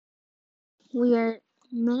We are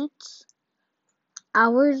minutes,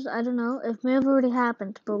 hours, I don't know. It may have already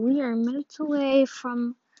happened, but we are minutes away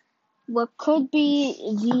from what could be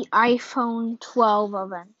the iPhone 12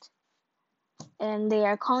 event. And they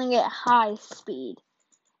are calling it high speed,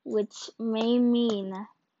 which may mean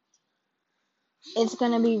it's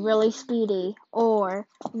going to be really speedy, or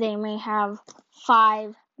they may have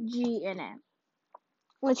 5G in it,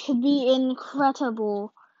 which could be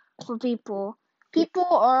incredible for people. People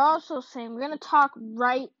are also saying, we're going to talk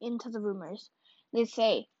right into the rumors. They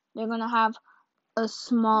say they're going to have a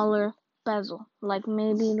smaller bezel, like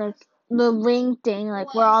maybe like the ring thing,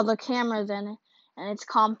 like where all the cameras in it, and its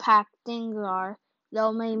compact things are.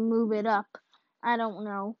 They may move it up. I don't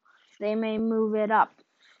know. They may move it up.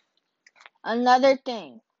 Another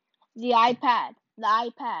thing, the iPad. The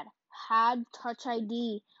iPad had Touch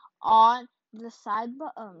ID on the side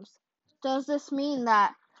buttons. Does this mean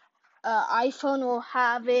that iPhone will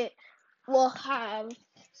have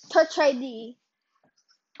Touch ID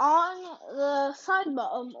on the side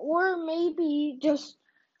button, or maybe just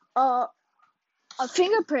a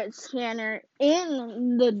fingerprint scanner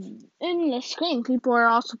in the screen? People are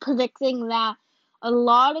also predicting that. A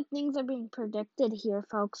lot of things are being predicted here,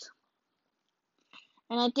 folks.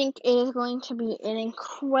 And I think it is going to be an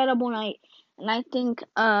incredible night. And I think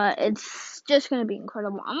it's just going to be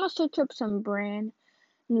incredible. I'm going to search up some brand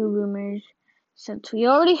new rumors, since we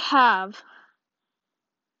already have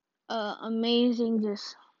amazing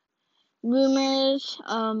just rumors.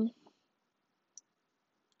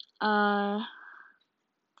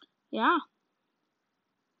 Yeah.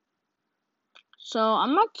 So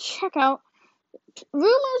I'm going to check out.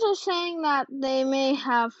 Rumors are saying that they may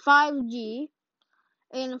have 5G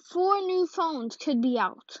and 4 new phones could be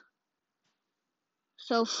out.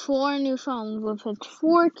 So 4 new phones with its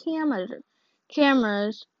 4 cameras.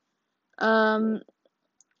 And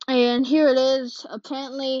here it is.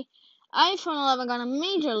 Apparently, iPhone 11 got a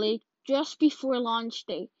major leak just before launch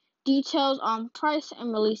date. Details on price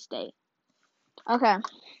and release date. Okay.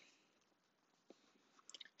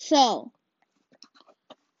 So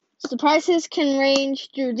the prices can range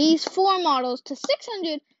through these 4 models to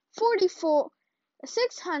 $699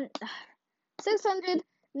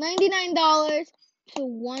 to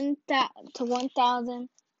 $1,000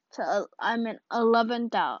 to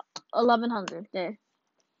 $1,100 there.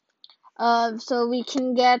 So we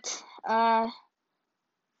can get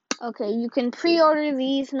okay, you can pre-order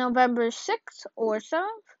these November 6th or 7th,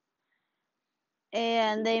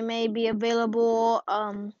 and they may be available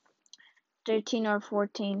 13 or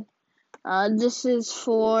 14. This is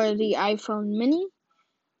for the iPhone Mini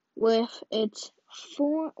with its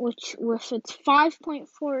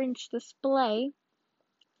 5.4-inch display,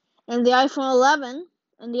 and the iPhone 11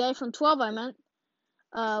 and the iPhone 12 I meant,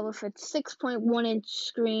 with its 6.1-inch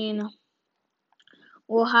screen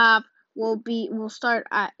will start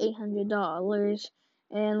at $800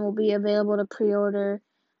 and will be available to pre-order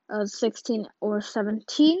 16 or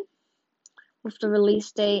 17 with the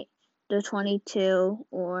release date the 22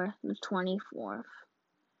 or the 24th.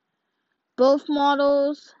 Both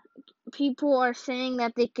models, people are saying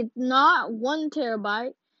that they could not 1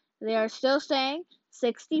 terabyte. They are still saying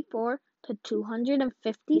 64 to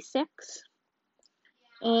 256.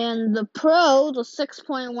 And the Pro, the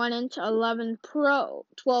 6.1-inch 11 Pro,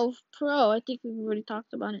 12 Pro, I think we've already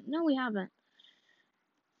talked about it. No, we haven't.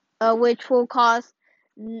 Which will cost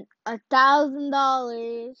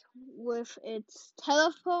 $1,000 with its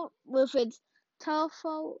telephone, with it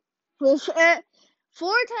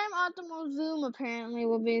 4-time optimal zoom. Apparently,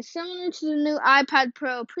 will be similar to the new iPad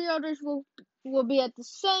Pro. Pre-orders will be at the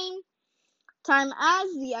same time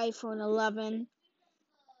as the iPhone 11.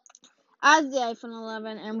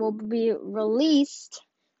 And will be released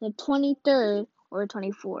the 23rd or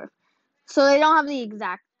 24th. So they don't have the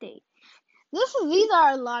exact date. These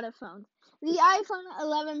are a lot of phones. The iPhone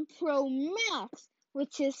 11 Pro Max,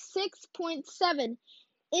 which is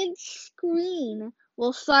 6.7-inch screen,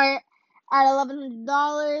 will start at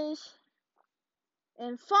 $1,100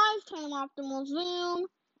 and 5-time optimal zoom.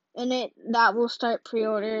 And that will start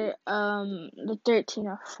pre-order the 13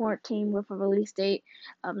 or 14 with a release date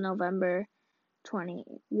of November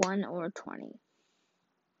 21 or 20.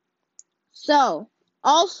 So,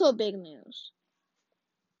 also big news.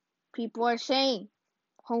 People are saying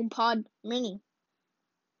HomePod Mini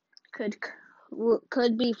could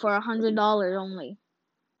be for $100 only,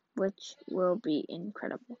 which will be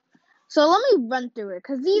incredible. So let me run through it,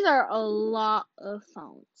 because these are a lot of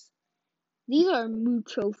phones. These are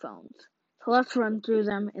mucho phones. So let's run through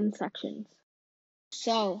them in sections.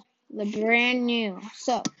 So, the brand new.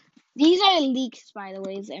 So, These are leaks, by the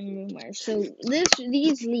way, and rumors. So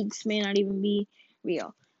these leaks may not even be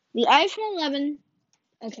real. The iPhone 11.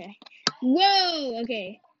 Okay. Whoa.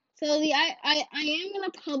 Okay. So I am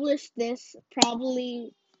gonna publish this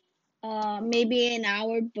probably maybe an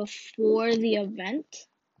hour before the event,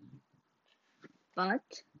 but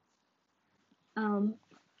um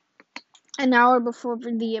an hour before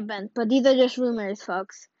the event. But these are just rumors,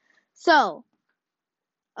 folks. So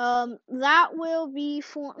that will be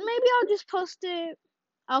for maybe I'll just post it.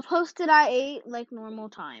 I'll post it at 8 like normal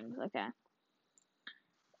times. Okay.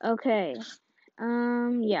 Okay.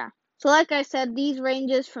 Yeah. So like I said, these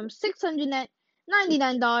ranges from $699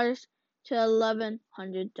 to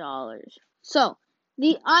 $1,100. So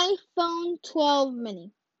the iPhone 12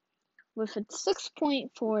 mini with its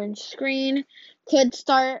 6.4-inch screen could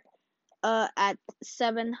start at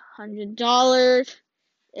 $700.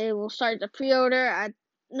 It will start the pre-order at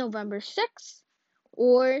November 6th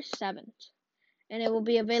or 7th, and it will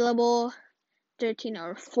be available 13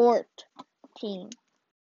 or 14.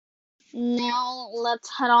 Now let's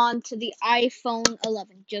head on to the iPhone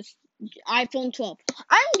 11, just iPhone 12.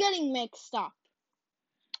 I'm getting mixed up.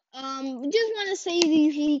 Just want to say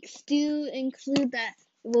these leaks do include that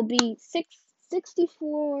it will be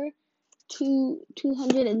 64 to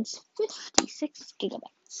 256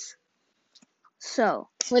 gigabytes. So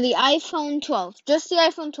for the iPhone 12, just the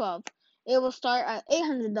iPhone 12, it will start at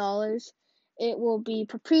 $800. It will be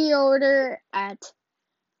pre-order at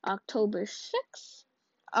October 6th,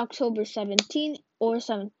 October 17th, or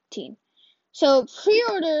 17th. So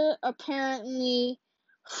pre-order apparently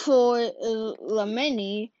for the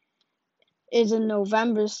mini is in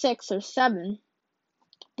November 6th or 7th,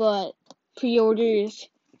 but pre-orders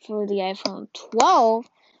for the iPhone 12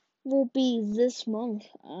 will be this month,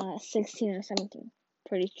 16 or 17.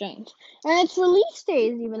 Pretty strange. And its release day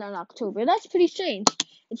is even in October. That's pretty strange.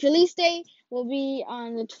 Its release day will be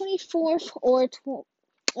on the 24th or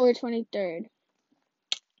 23rd.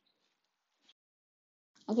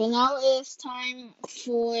 Okay, now it's time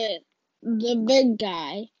for the big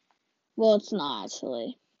guy. Well, it's not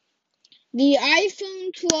actually. The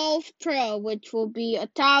iPhone 12 Pro, which will be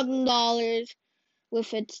 $1,000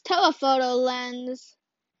 with its telephoto lens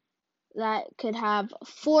that could have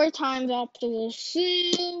 4 times optical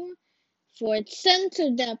zoom for its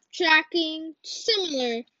sensor depth tracking,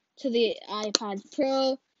 similar to the iPad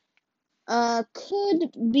Pro,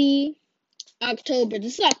 could be October.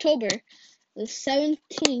 This is October the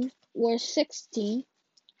 17th or 16th.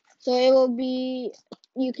 So it will be,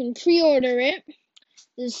 you can pre-order it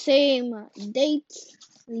the same dates,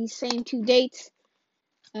 the same 2 dates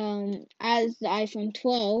as the iPhone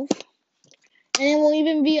 12. And it will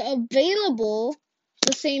even be available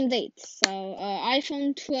the same dates. So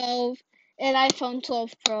iPhone 12 and iPhone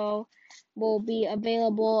 12 Pro will be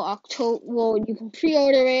available October. Well, you can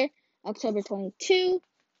pre-order it October 22,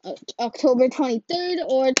 October 23rd,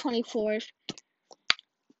 or 24th.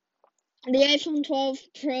 The iPhone 12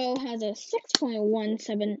 Pro has a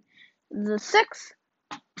 6.17. The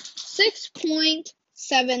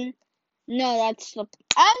 6.7. No, that's the.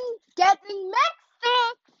 I'm getting mixed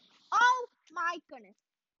up. Oh my goodness.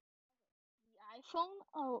 The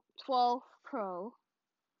iPhone 12 Pro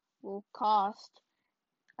will cost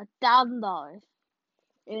 $1,000,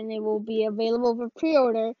 and it will be available for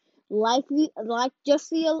pre-order like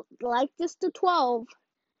just the 12,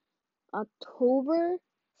 October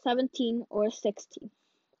 17 or 16,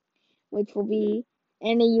 which will be,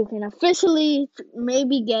 and then you can officially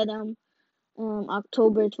maybe get them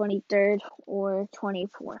October 23rd or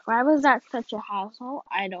 24th. Why was that such a hassle?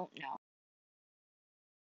 I don't know.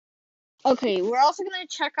 Okay, we're also gonna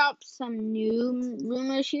check out some new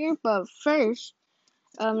rumors here, but first,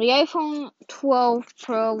 the iPhone 12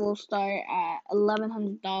 Pro will start at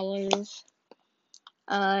 $1,100.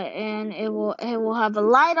 And it will have a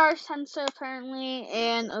lidar sensor apparently,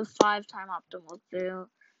 and a 5-time optical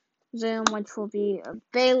zoom, which will be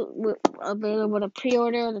available to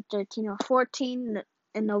pre-order the 13 or 14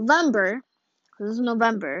 in November. This is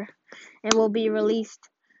November. It will be released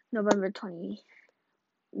November 20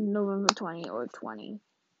 or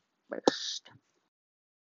 21st.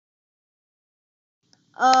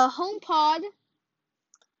 HomePod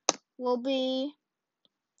will be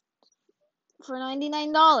for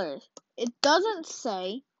 $99. It doesn't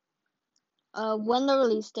say when the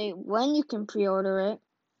release date, when you can pre-order it.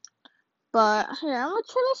 But here, I'm gonna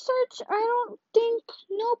try to search. I don't think.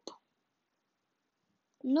 Nope.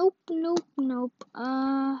 Nope. Nope. Nope.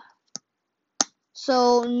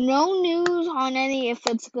 So no news on any if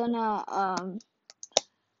it's gonna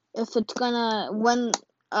when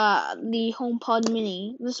the HomePod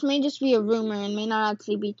Mini. This may just be a rumor and may not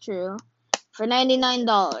actually be true. For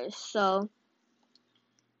 $99. So,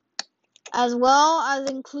 as well as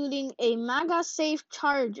including a MagSafe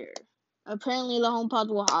charger. Apparently, the HomePod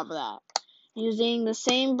will have that. Using the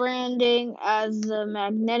same branding as the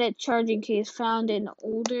magnetic charging case found in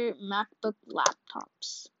older MacBook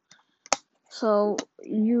laptops. So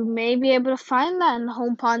you may be able to find that in the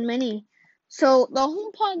HomePod Mini. So the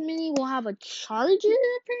HomePod Mini will have a charger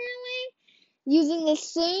apparently, using the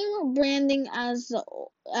same branding as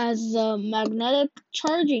the magnetic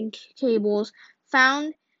charging cables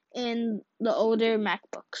found in the older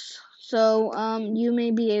MacBooks. So you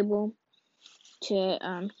may be able to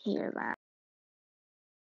hear that.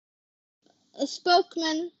 A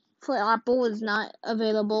spokesman for Apple is not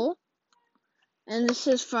available, and this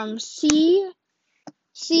is from CNET.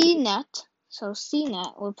 So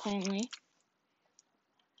CNET apparently.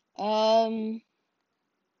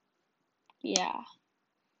 Yeah.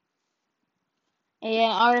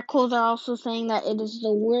 And articles are also saying that it is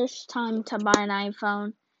the worst time to buy an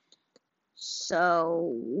iPhone.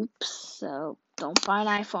 So don't buy an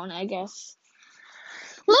iPhone, I guess.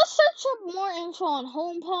 Let's search up more info on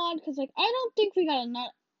HomePod, because I don't think we got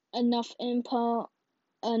enough info.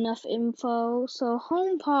 So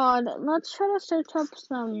HomePod, let's try to search up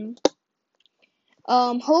some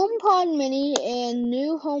HomePod Mini and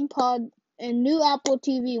new Apple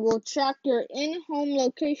TV will track your in-home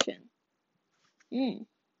location.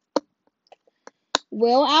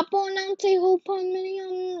 Will Apple announce a HomePod Mini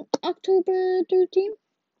on October 13th?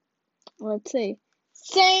 Let's see.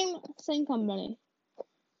 Same company.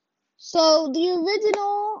 So the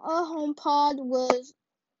original HomePod was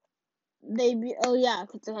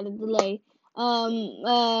because it had a delay.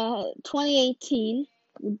 2018.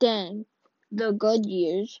 Dang, the good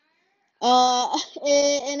years.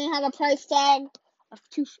 And it had a price tag of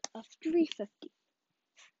 $350.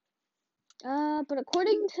 But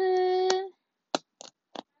according to,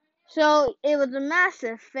 so it was a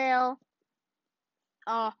massive fail.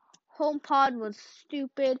 HomePod was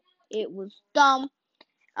stupid. It was dumb.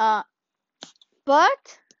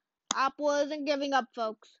 But Apple isn't giving up,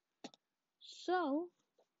 folks. So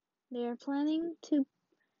they're planning to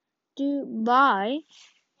do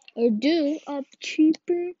a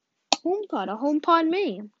cheaper HomePod, a HomePod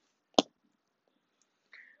Mini.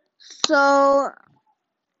 So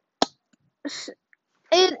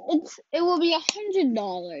it will be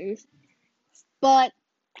 $100, but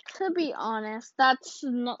to be honest, that's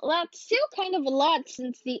still kind of a lot,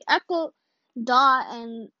 since the Echo Dot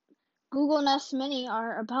and Google Nest Mini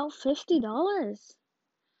are about $50,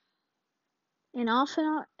 and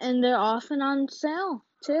they're often on sale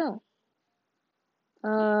too.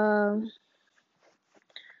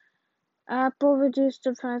 Apple reduced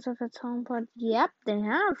the price of its HomePod. Yep, they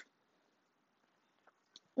have.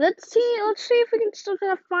 Let's see if we can still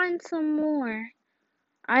try to find some more.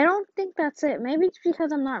 I don't think that's it. Maybe it's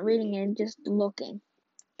because I'm not reading it, just looking.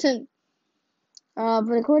 But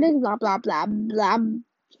according blah blah blah blah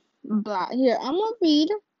blah. Here, I'm gonna read.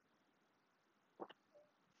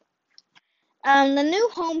 The new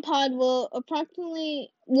HomePod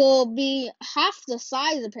will be half the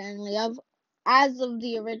size apparently as of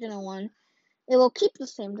the original one. It will keep the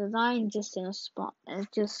same design, just in a spot,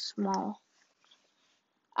 just small.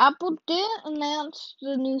 Apple did announce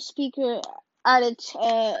the new speaker at its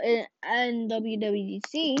in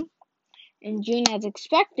WWDC in June as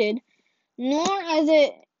expected, nor in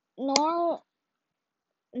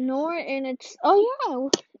its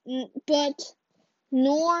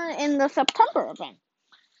nor in the September event.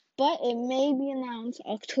 But it may be announced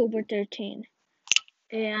October 13th.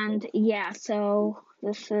 And yeah, so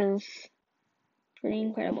this is pretty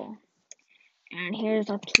incredible. And here's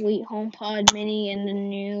a tweet. HomePod Mini and the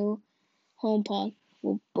new HomePod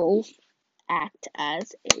will both act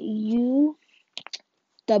as a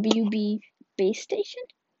UWB base station.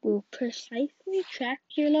 Will precisely track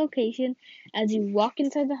your location as you walk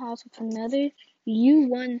inside the house with another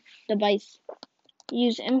U1 device.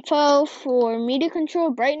 Use info for media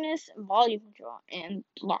control, brightness, volume control, and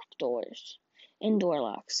lock doors. Indoor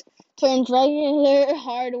locks. Turns regular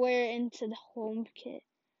hardware into the HomeKit.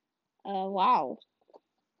 Wow.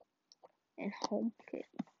 And HomeKit.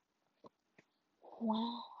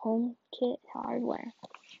 Wow, HomeKit hardware.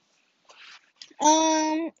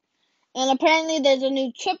 And apparently there's a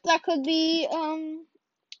new chip that could be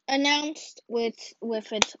announced with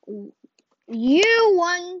its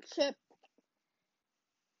U1 chip.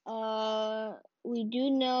 We do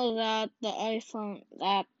know that the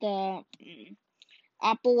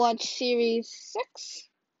Apple Watch Series 6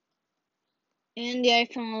 And the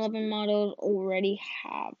iPhone 11 models already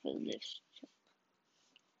have this.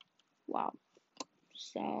 Wow.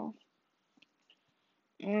 So,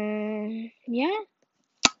 yeah.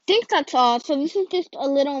 I think that's all. So this is just a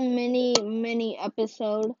little mini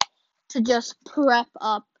episode to just prep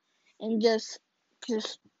up and just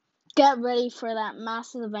get ready for that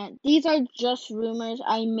massive event. These are just rumors.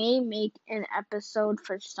 I may make an episode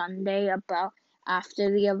for Sunday about after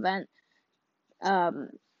the event.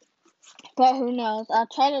 But who knows? I'll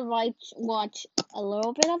try to watch a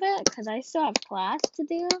little bit of it because I still have class to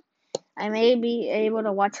do. I may be able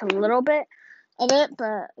to watch a little bit of it,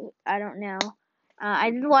 but I don't know.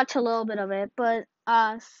 I did watch a little bit of it, but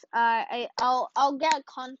I'll get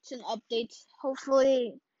constant updates.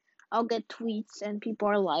 Hopefully, I'll get tweets and people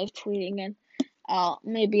are live tweeting, and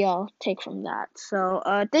maybe I'll take from that. So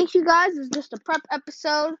thank you guys. It's just a prep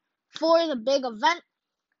episode for the big event.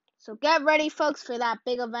 So get ready, folks, for that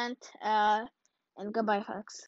big event. And goodbye, folks.